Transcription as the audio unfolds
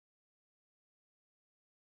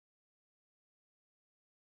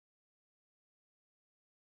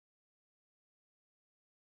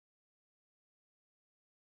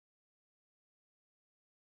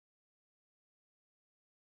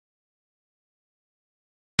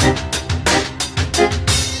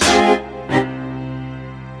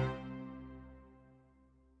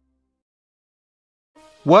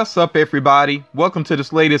What's up, everybody? Welcome to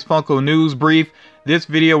this latest Funko news brief. This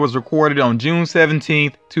video was recorded on June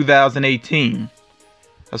 17th, 2018.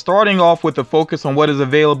 Starting off with the focus on what is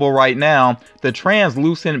available right now, the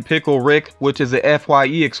Translucent Pickle Rick, which is a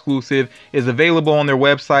FYE exclusive, is available on their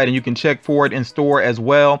website and you can check for it in store as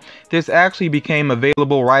well. This actually became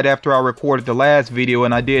available right after I recorded the last video,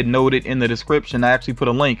 and I did note it in the description. I actually put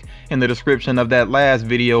a link in the description of that last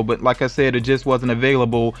video, but like I said, it just wasn't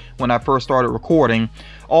available when I first started recording.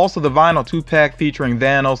 Also, the vinyl 2-pack featuring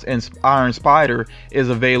Thanos and Iron Spider is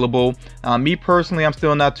available. Me personally, I'm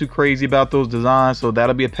still not too crazy about those designs, so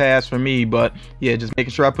that'll be a pass for me. But yeah, just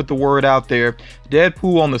making sure I put the word out there.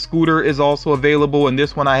 Deadpool on the scooter is also available, and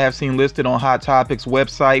this one I have seen listed on Hot Topics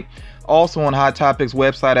website. Also on Hot Topics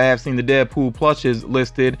website, I have seen the Deadpool plushes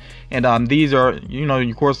listed, and these are,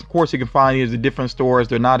 of course you can find these at different stores.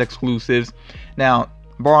 They're not exclusives. Now,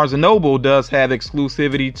 Barnes & Noble does have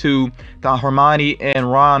exclusivity to the Hermione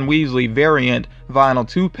and Ron Weasley variant vinyl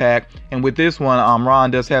 2-pack, and with this one,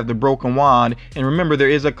 Ron does have the broken wand, and remember, there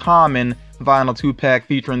is a common vinyl 2-pack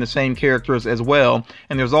featuring the same characters as well,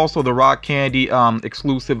 and there's also the Rock Candy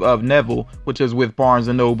exclusive of Neville, which is with Barnes &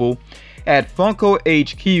 Noble. At Funko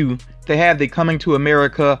HQ, they have the Coming to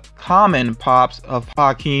America common pops of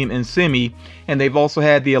Hakeem and Simi, and they've also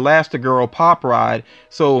had the Elastigirl pop ride.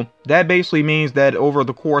 So that basically means that over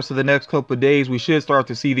the course of the next couple of days, we should start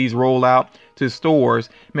to see these roll out to stores.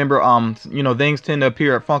 Remember, things tend to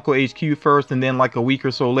appear at Funko HQ first, and then like a week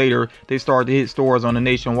or so later, they start to hit stores on a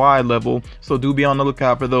nationwide level. So do be on the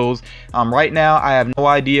lookout for those. Right now, I have no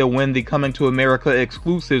idea when the Coming to America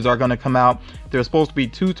exclusives are going to come out. There's supposed to be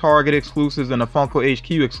 2 Target exclusives and a Funko HQ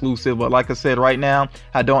exclusive, but like I said, right now,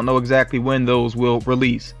 I don't know exactly when those will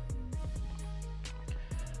release.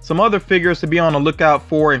 Some other figures to be on the lookout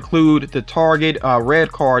for include the Target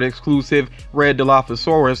Red Card exclusive Red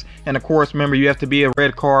Dilophosaurus, and of course, remember, you have to be a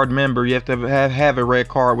Red Card member. You have to have a Red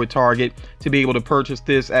Card with Target to be able to purchase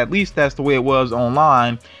this. At least that's the way it was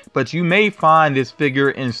online, but you may find this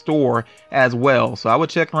figure in store as well. So I would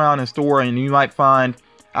check around in store, and you might find,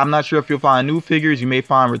 I'm not sure if you'll find new figures. You may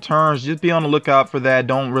find returns. Just be on the lookout for that.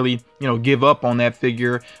 Don't really, give up on that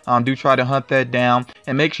figure. Do try to hunt that down,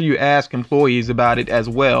 and make sure you ask employees about it as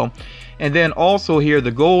well. And then also here,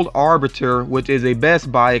 the Gold Arbiter, which is a Best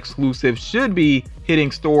Buy exclusive, should be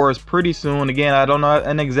hitting stores pretty soon. Again, I don't know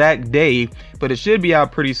an exact day, but it should be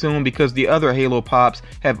out pretty soon because the other Halo Pops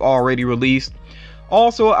have already released.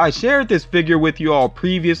 Also, I shared this figure with you all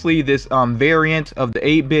previously, this variant of the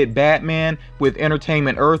 8-bit Batman with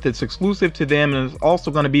Entertainment Earth. It's exclusive to them, and it's also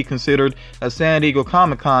going to be considered a San Diego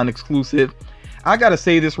Comic-Con exclusive. I gotta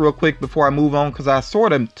say this real quick before I move on, because I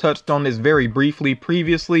sort of touched on this very briefly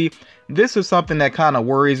previously. This is something that kind of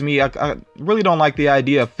worries me. I really don't like the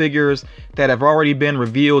idea of figures that have already been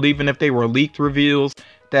revealed, even if they were leaked reveals,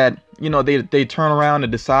 that they turn around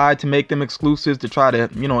and decide to make them exclusives to try to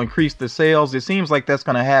increase the sales. It seems like that's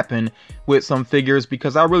going to happen with some figures,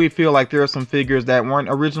 because I really feel like there are some figures that weren't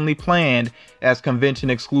originally planned as convention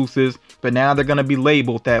exclusives, but now they're going to be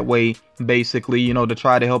labeled that way, basically, to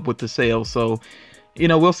try to help with the sales. So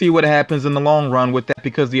we'll see what happens in the long run with that,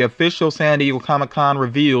 because the official San Diego Comic-Con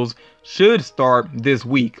reveals should start this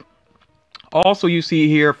week. Also, you see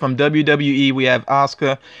here from WWE, we have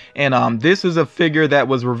Asuka, and this is a figure that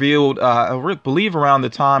was revealed, I believe, around the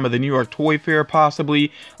time of the New York Toy Fair,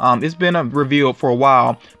 possibly. It's been revealed for a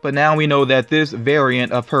while, but now we know that this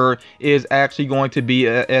variant of her is actually going to be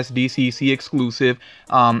a SDCC exclusive,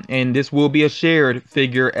 and this will be a shared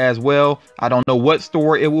figure as well. I don't know what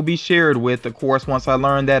store it will be shared with. Of course, once I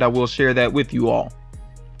learn that, I will share that with you all.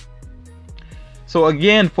 So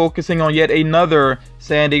again, focusing on yet another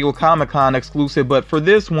San Diego Comic-Con exclusive, but for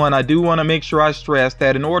this one, I do want to make sure I stress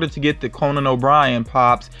that in order to get the Conan O'Brien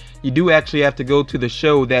pops, you do actually have to go to the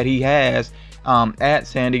show that he has at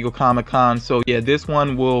San Diego Comic-Con. So yeah, this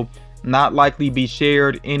one will not likely be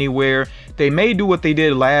shared anywhere. They may do what they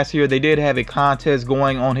did last year. They did have a contest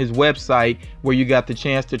going on his website where you got the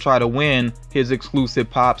chance to try to win his exclusive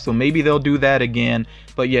pop, so maybe they'll do that again.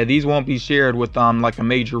 But yeah, these won't be shared with like a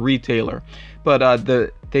major retailer. But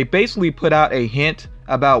they basically put out a hint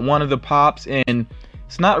about one of the pops, and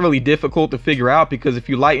it's not really difficult to figure out, because if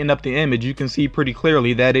you lighten up the image, you can see pretty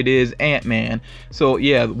clearly that it is Ant-Man. So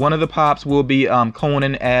yeah, one of the pops will be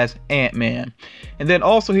Conan as Ant-Man. And then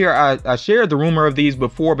also here, I shared the rumor of these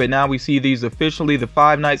before, but now we see these officially, the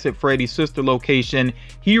Five Nights at Freddy's sister location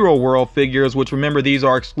Hero World figures, which, remember, these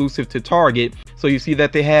are exclusive to Target. So you see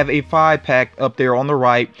that they have a 5-pack up there on the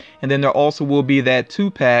right, and then there also will be that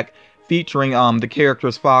 2-pack featuring the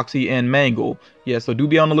characters Foxy and Mangle. Yeah, so do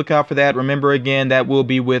be on the lookout for that. Remember, again, that will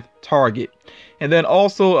be with Target. And then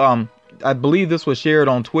also I believe this was shared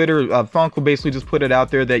on Twitter. Funko basically just put it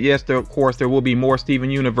out there that yes, of course there will be more Steven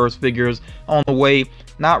Universe figures on the way.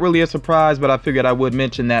 Not really a surprise, but I figured I would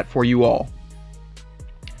mention that for you all.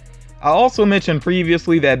 I also mentioned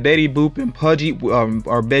previously that Betty Boop and Pudgy,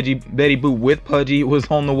 or Betty Boop with Pudgy, was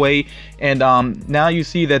on the way, and now you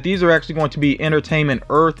see that these are actually going to be Entertainment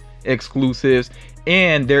Earth exclusives,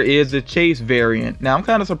 and there is a Chase variant. Now I'm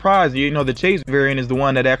kind of surprised, you know, the Chase variant is the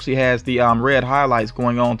one that actually has the red highlights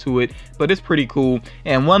going on to it, but it's pretty cool.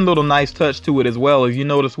 And one little nice touch to it as well is you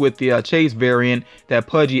notice with the Chase variant that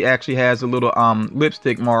Pudgy actually has a little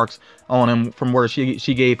lipstick marks on him from where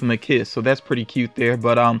she gave him a kiss, so that's pretty cute there.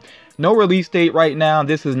 But no release date right now.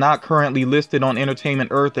 This is not currently listed on Entertainment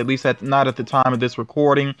Earth, at least not at the time of this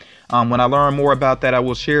recording. When I learn more about that, I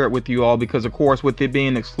will share it with you all, because of course with it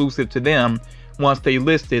being exclusive to them, once they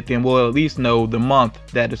list it, then we'll at least know the month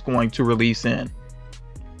that it's going to release in.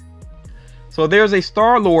 So there's a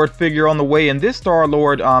Star-Lord figure on the way, and this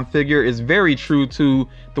Star-Lord figure is very true to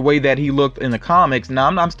the way that he looked in the comics. Now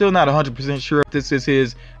I'm still not 100% sure if this is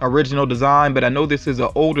his original design, but I know this is an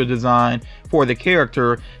older design for the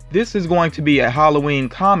character. This is going to be a Halloween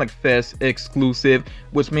Comic Fest exclusive,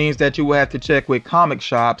 which means that you will have to check with comic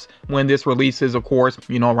shops when this releases, of course,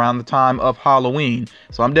 you know, around the time of Halloween.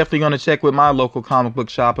 So I'm definitely going to check with my local comic book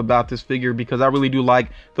shop about this figure, because I really do like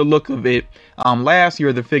the look of it. Last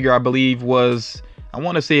year the figure, I believe, was, I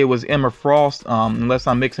want to say it was Emma Frost, unless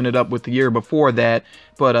I'm mixing it up with the year before that.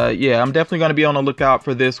 But yeah, I'm definitely going to be on the lookout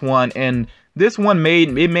for this one. And this one may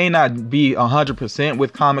not be 100%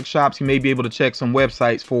 with comic shops. You may be able to check some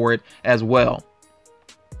websites for it as well.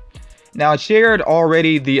 Now, I shared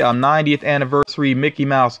already the 90th anniversary Mickey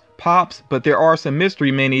Mouse Pops, but there are some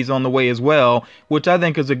mystery minis on the way as well, which I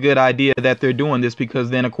think is a good idea that they're doing this, because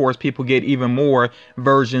then of course people get even more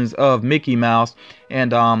versions of Mickey Mouse.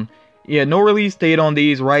 And yeah, no release date on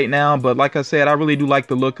these right now, but like I said, I really do like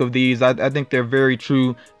the look of these. I think they're very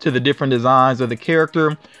true to the different designs of the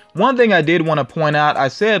character. One thing I did want to point out, I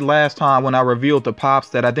said last time when I revealed the Pops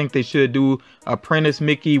that I think they should do Apprentice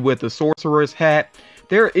Mickey with a sorcerer's hat.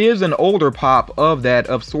 There is an older Pop of that,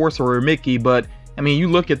 of Sorcerer Mickey, but I mean, you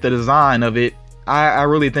look at the design of it, I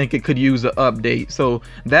really think it could use an update. So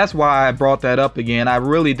that's why I brought that up again. I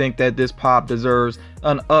really think that this Pop deserves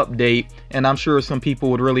an update, and I'm sure some people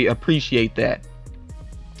would really appreciate that.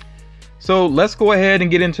 So let's go ahead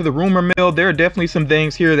and get into the rumor mill. There are definitely some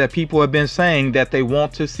things here that people have been saying that they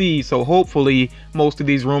want to see, so hopefully most of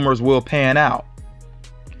these rumors will pan out.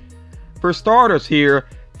 For starters here,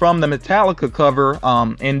 from the Metallica cover,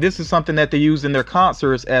 and this is something that they use in their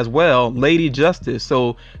concerts as well, Lady Justice.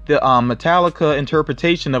 So the Metallica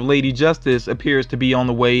interpretation of Lady Justice appears to be on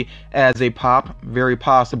the way as a Pop, very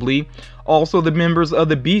possibly. Also, the members of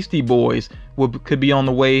the Beastie Boys could be on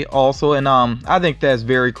the way also, and I think that's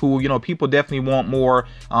very cool. You know, people definitely want more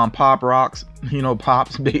pop rocks, you know,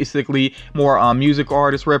 Pops, basically more music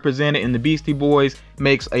artists represented, and the Beastie Boys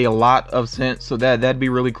makes a lot of sense. So that'd be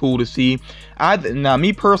really cool to see. Now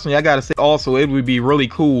me personally, I gotta say also, it would be really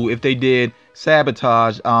cool if they did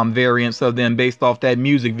Sabotage variants of them based off that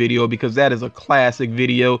music video, because that is a classic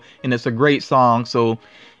video and it's a great song. So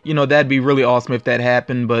you know, that'd be really awesome if that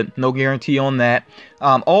happened, but no guarantee on that.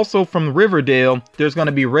 Also from Riverdale, there's going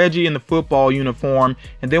to be Reggie in the football uniform,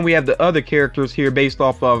 and then we have the other characters here based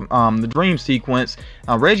off of the Dream Sequence.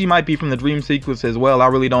 Reggie might be from the Dream Sequence as well. I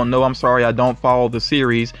really don't know. I'm sorry, I don't follow the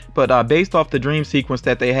series, but based off the Dream Sequence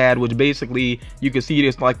that they had, which basically you can see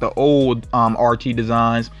it's like the old Archie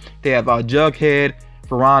designs. They have Jughead,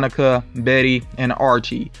 Veronica, Betty, and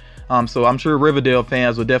Archie. So I'm sure Riverdale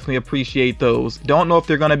fans will definitely appreciate those. Don't know if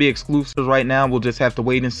they're going to be exclusives right now. We'll just have to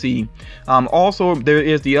wait and see. Also, there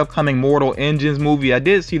is the upcoming Mortal Engines movie. I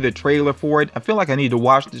did see the trailer for it. I feel like I need to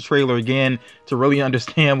watch the trailer again to really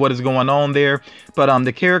understand what is going on there. But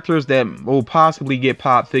the characters that will possibly get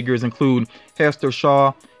Pop figures include Hester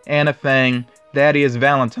Shaw, Anna Fang, Thaddeus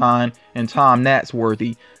Valentine, and Tom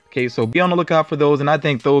Natsworthy. Okay, so be on the lookout for those, and I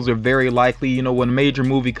think those are very likely. You know, when a major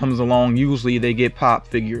movie comes along, usually they get Pop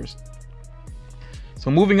figures. So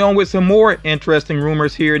moving on with some more interesting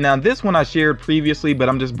rumors here. Now, this one I shared previously, but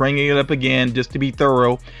I'm just bringing it up again just to be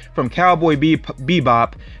thorough. From Cowboy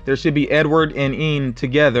Bebop, there should be Edward and Ian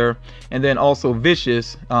together, and then also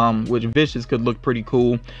Vicious, which Vicious could look pretty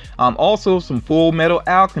cool. Also, some Full Metal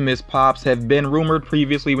Alchemist Pops have been rumored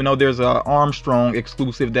previously. We know there's a Armstrong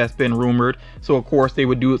exclusive that's been rumored, so of course they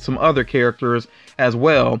would do some other characters as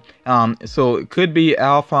well. So it could be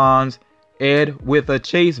Alphonse, Ed with a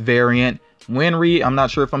Chase variant, Winry, I'm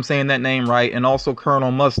not sure if I'm saying that name right, and also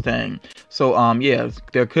Colonel Mustang. So yeah,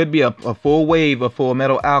 there could be a full wave of Full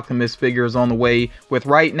Metal Alchemist figures on the way, with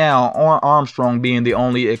right now Armstrong being the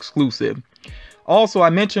only exclusive. Also, I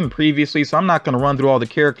mentioned previously, so I'm not going to run through all the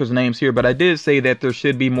characters' names here, but I did say that there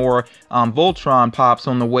should be more Voltron pops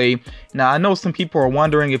on the way. Now, I know some people are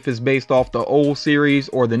wondering if it's based off the old series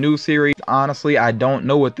or the new series. Honestly, I don't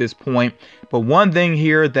know at this point. But one thing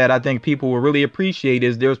here that I think people will really appreciate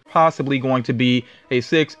is there's possibly going to be a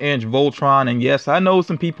 6-inch Voltron. And yes, I know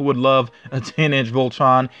some people would love a 10-inch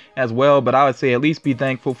Voltron as well, but I would say at least be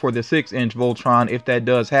thankful for the 6-inch Voltron if that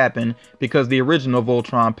does happen, because the original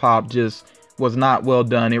Voltron pop just was not well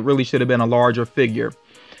done. It really should have been a larger figure.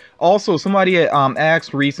 Also, somebody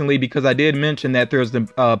asked recently, because I did mention that there's the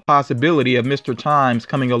possibility of Mr. Chimes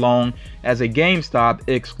coming along as a GameStop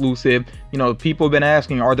exclusive. You know, people have been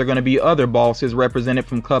asking, are there going to be other bosses represented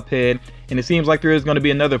from Cuphead? And it seems like there is going to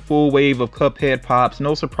be another full wave of Cuphead pops.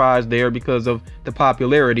 No surprise there because of the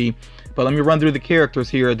popularity. But let me run through the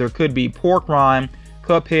characters here. There could be Pork Rhyme,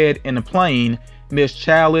 Cuphead in the Plane, Miss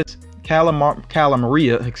Chalice,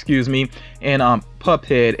 Calamaria, excuse me, and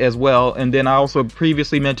Puphead as well. And then I also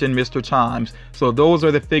previously mentioned Mr. Chimes. So those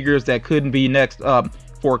are the figures that couldn't be next up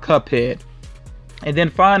for Cuphead. And then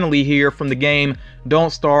finally here from the game Don't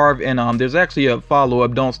Starve, and there's actually a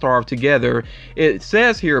follow-up, Don't Starve Together. It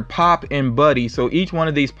says here Pop and Buddy, so each one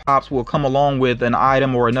of these pops will come along with an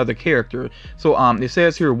item or another character. So it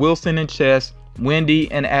says here Wilson and Chess,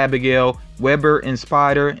 Wendy and Abigail, Weber and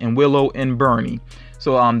Spider, and Willow and Bernie.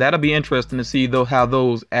 So that'll be interesting to see though how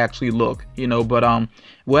those actually look, you know. But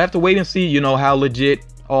we'll have to wait and see, you know, how legit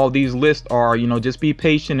all these lists are. You know, just be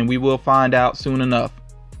patient and we will find out soon enough.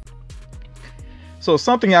 So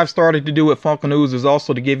something I've started to do with Funko News is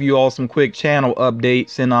also to give you all some quick channel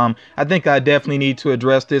updates, and I think I definitely need to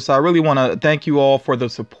address this. I really want to thank you all for the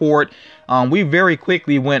support. We very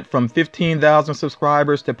quickly went from 15,000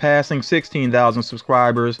 subscribers to passing 16,000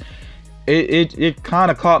 subscribers. It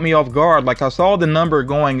kind of caught me off guard. Like, I saw the number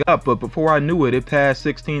going up, but before I knew it, it passed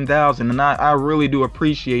 16,000, and I really do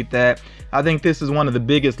appreciate that. I think this is one of the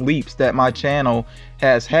biggest leaps that my channel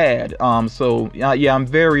has had. So yeah, I'm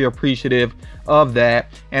very appreciative of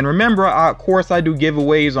that. And remember, of course, I do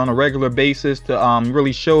giveaways on a regular basis to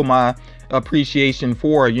really show my appreciation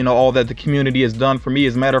for, you know, all that the community has done for me.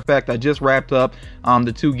 As a matter of fact, I just wrapped up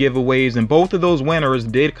the 2 giveaways, and both of those winners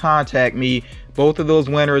did contact me. Both of those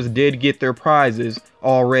winners did get their prizes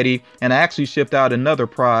already, and I actually shipped out another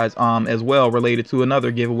prize as well related to another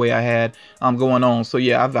giveaway I had going on. So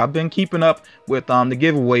yeah, I've been keeping up with the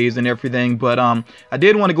giveaways and everything, but I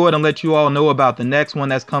did want to go ahead and let you all know about the next one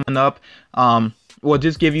that's coming up. Well,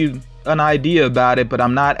 just give you an idea about it, but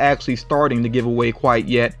I'm not actually starting the giveaway quite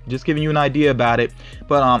yet. Just giving you an idea about it.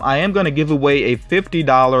 But I am going to give away a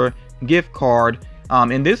 $50 gift card,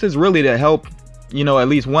 and this is really to help, you know, at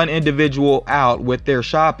least one individual out with their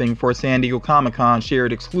shopping for San Diego Comic-Con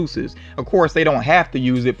shared exclusives. Of course, they don't have to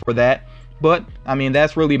use it for that, but I mean,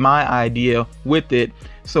 that's really my idea with it.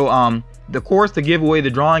 So of course, the giveaway,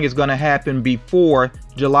 the drawing is going to happen before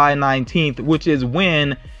July 19th, which is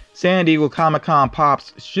when San Diego Comic-Con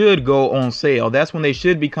pops should go on sale. That's when they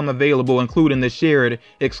should become available, including the shared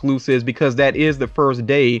exclusives, because that is the first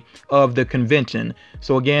day of the convention.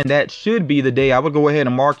 So again, that should be the day. I would go ahead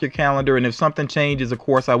and mark your calendar, and if something changes, of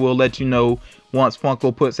course, I will let you know once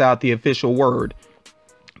Funko puts out the official word.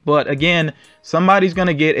 But again, somebody's going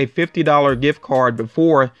to get a $50 gift card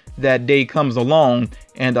before that day comes along.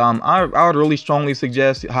 And I would really strongly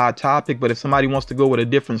suggest Hot Topic, but if somebody wants to go with a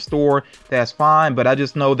different store, that's fine. But I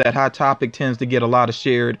just know that Hot Topic tends to get a lot of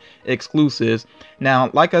shared exclusives.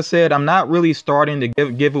 Now, like I said, I'm not really starting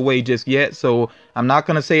to give away just yet, so I'm not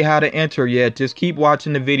going to say how to enter yet. Just keep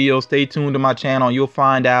watching the video, stay tuned to my channel, you'll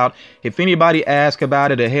find out. If anybody asks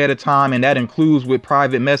about it ahead of time, and that includes with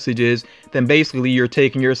private messages, then basically you're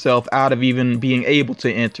taking yourself out of even being able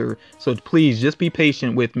to enter. So please just be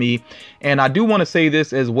patient with me. And I do want to say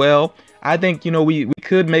this as well. I think, you know, we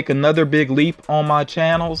could make another big leap on my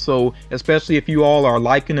channel. So especially if you all are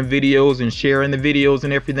liking the videos and sharing the videos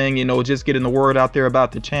and everything, you know, just getting the word out there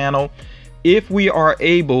about the channel. If we are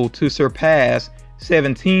able to surpass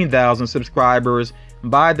 17,000 subscribers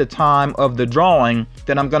by the time of the drawing,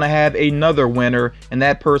 then I'm going to have another winner, and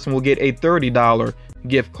that person will get a $30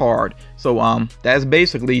 gift card. So that's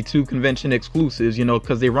basically 2 convention exclusives, you know,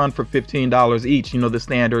 because they run for $15 each. You know, the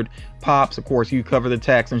standard pops, of course, you cover the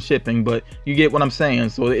tax and shipping, but you get what I'm saying.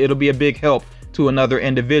 So it'll be a big help to another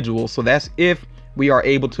individual. So that's if we are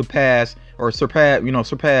able to pass or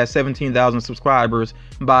surpass 17,000 subscribers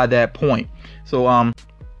by that point. So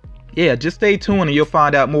yeah, just stay tuned and you'll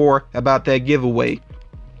find out more about that giveaway.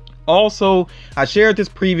 Also, I shared this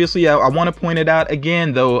previously. I want to point it out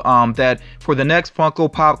again, though, that for the next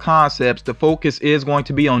Funko Pop concepts, the focus is going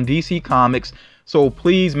to be on DC Comics. So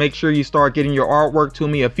please make sure you start getting your artwork to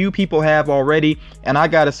me. A few people have already, and I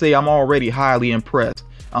gotta say, I'm already highly impressed.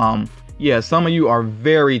 Yeah, some of you are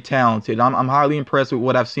very talented. I'm highly impressed with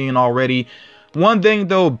what I've seen already. One thing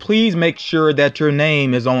though, please make sure that your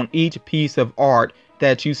name is on each piece of art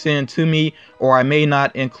that you send to me, or I may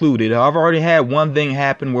not include it. I've already had one thing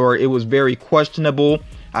happen where it was very questionable.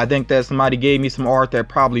 I think that somebody gave me some art that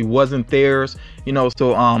probably wasn't theirs, you know,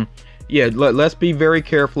 so yeah, let's be very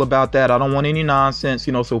careful about that. I don't want any nonsense,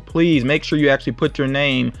 you know, so please make sure you actually put your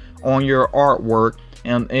name on your artwork.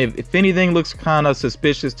 And if anything looks kind of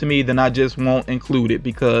suspicious to me, then I just won't include it,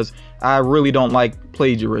 because I really don't like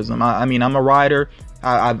plagiarism. I mean, I'm a writer.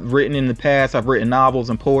 I've written in the past, I've written novels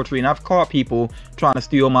and poetry, and I've caught people trying to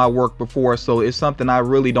steal my work before, so it's something I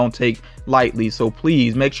really don't take lightly. So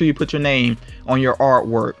please make sure you put your name on your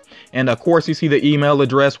artwork. And of course, you see the email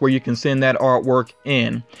address where you can send that artwork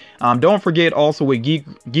in. Don't forget also with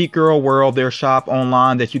GeekGirl World, their shop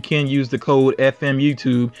online, that you can use the code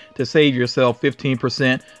FMYouTube to save yourself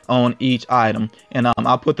 15% on each item. And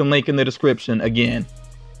I'll put the link in the description again.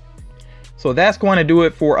 So that's going to do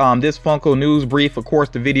it for this Funko news brief. Of course,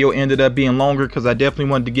 the video ended up being longer because I definitely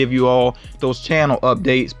wanted to give you all those channel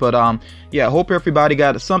updates. But yeah, I hope everybody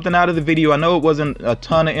got something out of the video. I know it wasn't a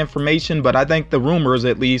ton of information, but I think the rumors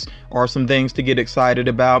at least are some things to get excited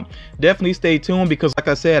about. Definitely stay tuned, because like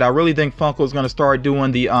I said, I really think Funko is going to start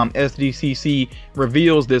doing the SDCC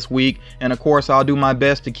reveals this week. And of course, I'll do my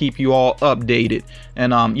best to keep you all updated.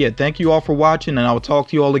 And yeah, thank you all for watching, and I will talk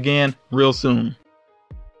to you all again real soon.